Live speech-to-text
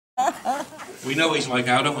We know he's like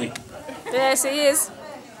Al, don't we? Yes, he is.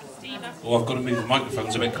 Oh, I've got to move the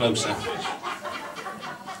microphones a bit closer.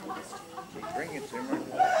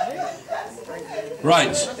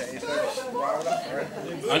 Right.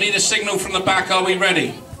 I need a signal from the back. Are we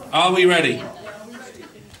ready? Are we ready?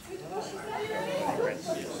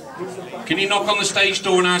 Can you knock on the stage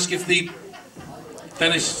door and ask if the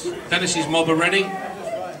Dennis's mob are ready?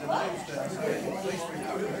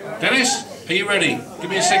 Dennis, are you ready? Give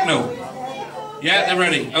me a signal. Yeah, they're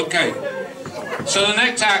ready. Okay. So the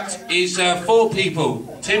next act is 4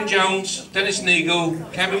 people. Tim Jones, Dennis Neagle,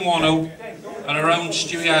 Kevin Wannell, and our own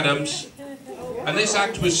Stewie Adams. And this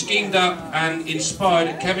act was schemed up and inspired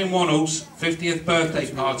at Kevin Wannell's 50th birthday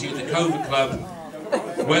party at the Covert Club,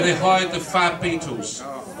 where they hired the Fat Beatles.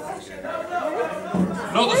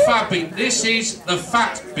 Not the Fat Beatles, this is the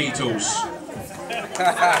Fat Beatles.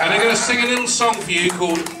 And they're going to sing a little song for you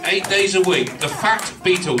called 8 Days a Week. The Fat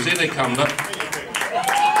Beatles, here they come, look.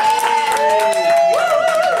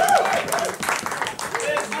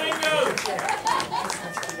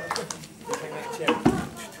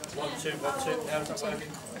 1, 2, 1, 2. How's that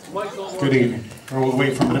working? Good evening. We'll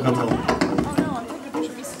wait for a minute until.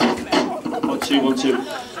 1, 2, 1, 2.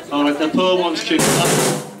 All right, the poor ones can clap.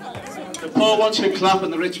 The poor ones can clap,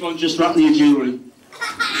 and the rich ones just rattle your jewellery.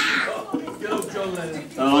 Good old John Lennon.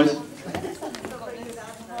 All right.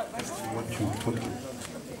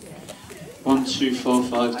 1, 2, 4,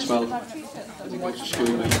 5, 12. I think I just go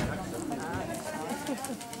away.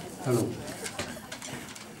 Hello.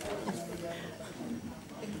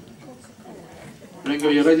 Ringo,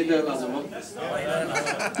 you ready there, lads?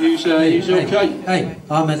 You's okay? Hey,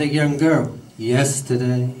 I met a young girl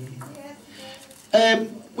yesterday.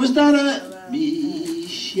 Was that a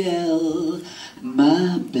Michelle,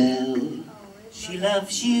 my belle? She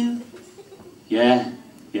loves you. Yeah.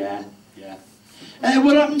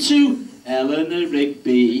 What happened to Eleanor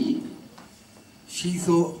Rigby? She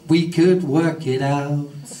thought we could work it out.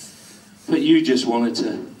 But you just wanted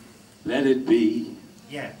to let it be.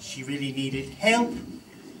 Yeah, she really needed help.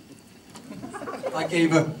 I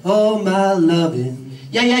gave her all my loving.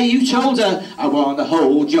 Yeah, you told her, I want to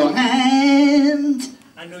hold your hand.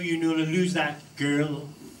 I know you're going to lose that girl.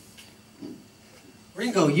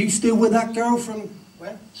 Ringo, you still with that girl from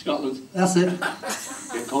where? Scotland. That's it.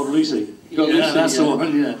 Yeah, called Lucy. Yeah, that's the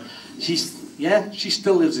one, yeah. She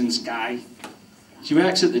still lives in Skye. She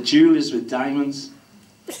works at the jewellers with diamonds.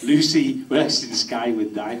 Lucy works in Skye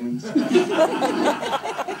with diamonds.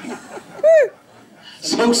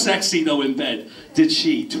 So sexy though in bed, did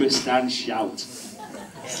she twist and shout.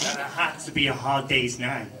 That had to be a hard day's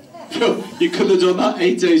night. You could have done that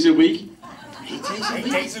 8 days a week. 8 days a week?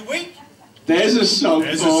 8 days a week? There's a song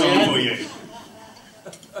There's for a song you. for you.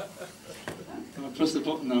 Can I press the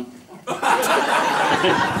button now?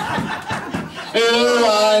 Oh,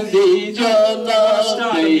 I need your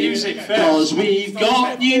love, babe, cause we've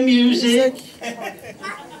got new music.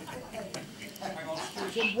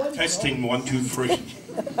 Testing 1, 2, 3.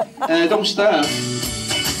 Don't start.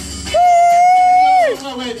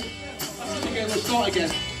 Oh, wait. Okay, let's start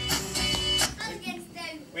again.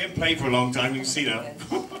 We haven't played for a long time, you can see that.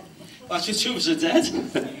 That's your tubes are dead.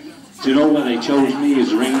 Do you know when they chose me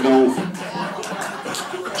as Ringo?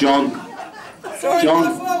 John.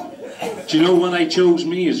 Do you know when they chose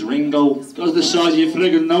me as Ringo? Because of the size of your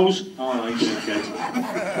friggin' nose. Oh, no, you kid.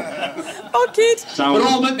 Oh, kid. We're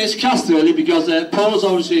all a bit miscast really because Paul's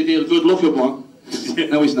obviously the good-looking one.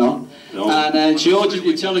 No, he's not. No. And George is the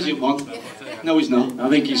intelligent one. No, he's not. I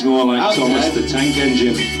think he's more like Thomas the Tank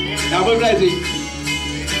Engine. Now we're ready.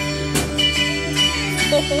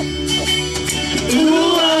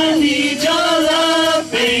 Ooh, I need your love,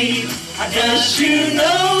 babe. I guess you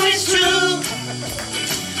know it's true.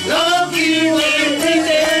 Love you every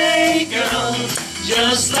day, girl,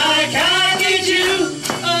 just like I need you.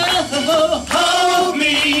 Oh, hold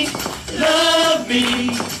me, love me,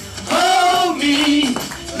 hold me,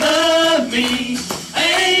 love me. I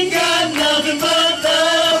ain't got nothing but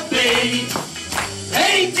love, babe.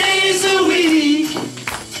 8 days a week,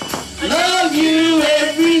 love you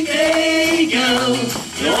every day, girl.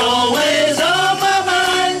 You're always on my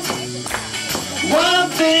mind. One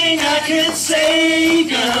thing I can say,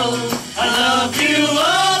 girl, I love you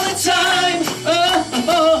all the time.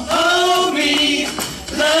 Oh, hold me,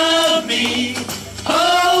 love me,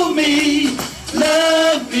 hold me,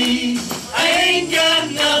 love me. I ain't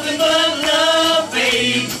got nothing but love,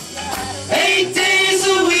 babe. 8 days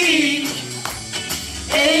a week,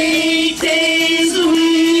 8 days a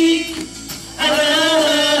week. I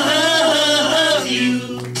love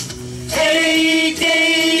you. 8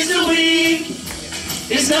 days a week.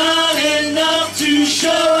 It's not enough to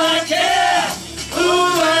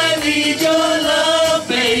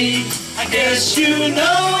guess you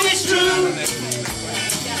know it's true.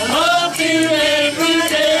 I love you every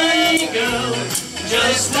day, girl,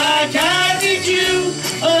 just like I did you.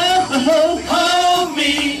 Oh, hold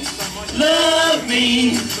me, love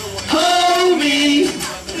me, hold me,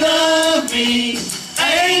 love me.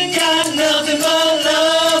 I ain't got nothing but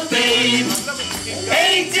love, babe.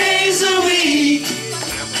 8 days a week,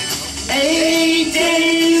 8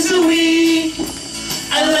 days a week.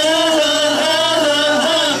 I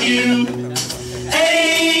love you.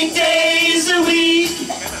 8 days a week.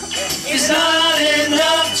 It's not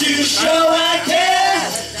enough to show I care.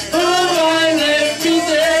 Oh, I let you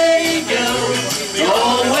day go. You're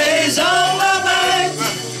always on my mind.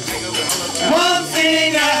 One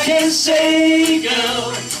thing I can say,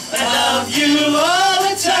 girl, I love you all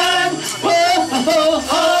the time. Whoa,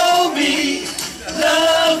 hold me,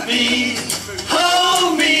 love me,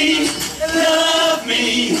 hold me, love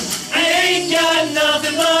me. I ain't got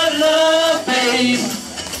nothing but love, babe.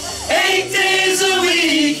 8 days a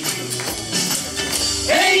week,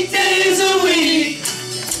 8 days a week,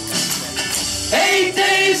 8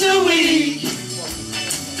 days a week.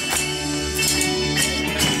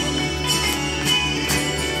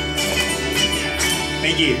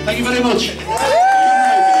 Thank you. Thank you very much. Thank you.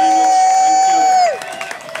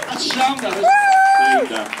 That's sound, that is.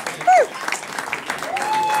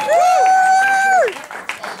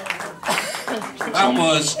 That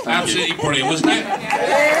was absolutely brilliant, wasn't it? The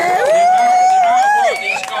amount of work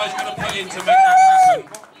these guys are going to put in to make that happen.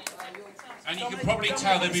 And you can probably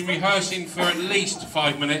tell they've been rehearsing for at least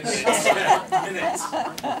 5 minutes.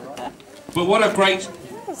 But what a great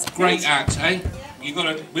act, eh? We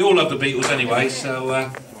all love the Beatles anyway, so I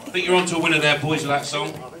think you're on to a winner there, boys, with that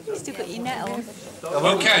song. You still got your net on.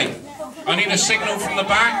 Okay, I need a signal from the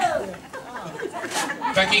back.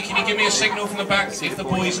 Becky, can you give me a signal from the back if the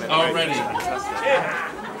boys are ready?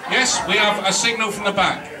 Yes, we have a signal from the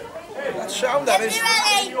back. Show that is.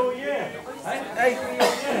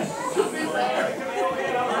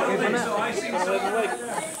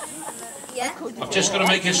 I've just got to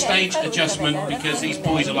make a stage adjustment because these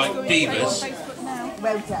boys are like divas.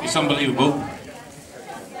 It's unbelievable.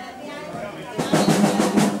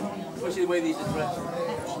 Especially the way these are dressed.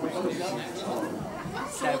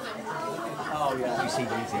 Oh yeah, you see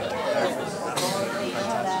these here.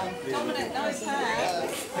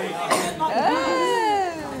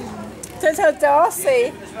 Don't tell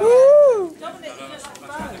Darcy. Woo!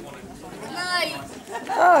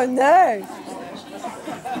 Oh no.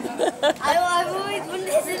 I've always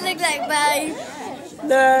wanted to look like babe.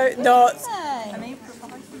 No, not.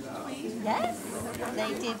 Yes,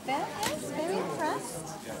 they did that.